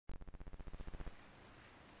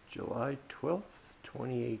July 12th,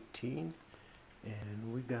 2018,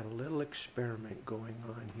 and we've got a little experiment going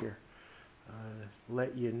on here.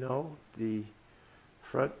 Let you know, the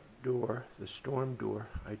front door, the storm door,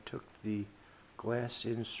 I took the glass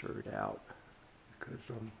insert out because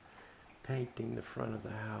I'm painting the front of the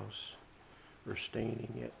house, or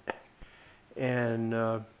staining it. And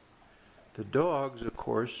the dogs, of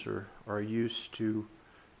course, are used to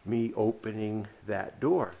me opening that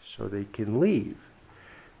door so they can leave.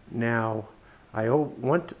 Now,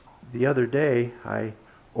 the other day I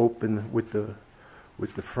opened with the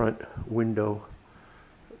front window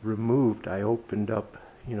removed. I opened up,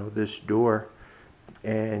 this door,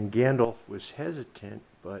 and Gandalf was hesitant,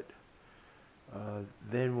 but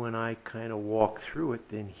then when I kind of walked through it,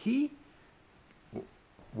 then he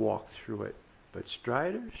walked through it. But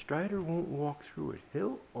Strider won't walk through it.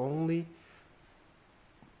 He'll only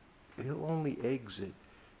exit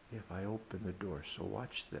if I open the door. So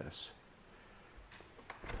watch this.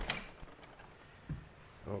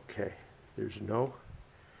 Okay, there's no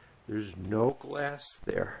glass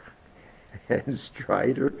there. And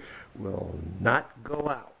Strider will not go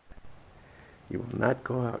out. He will not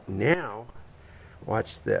go out. Now,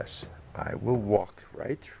 watch this. I will walk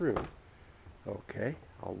right through. Okay,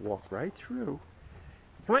 I'll walk right through.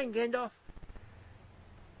 Come on, Gandalf.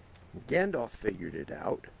 Gandalf figured it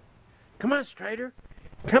out. Come on, Strider.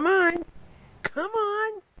 Come on. Come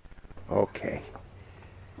on. Okay.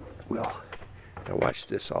 Well, now watch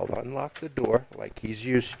this. I'll unlock the door like he's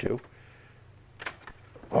used to.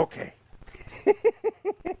 Okay.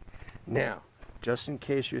 Now, just in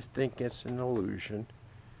case you think it's an illusion.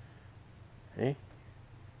 Hey?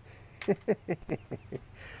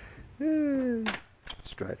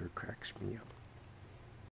 Strider cracks me up.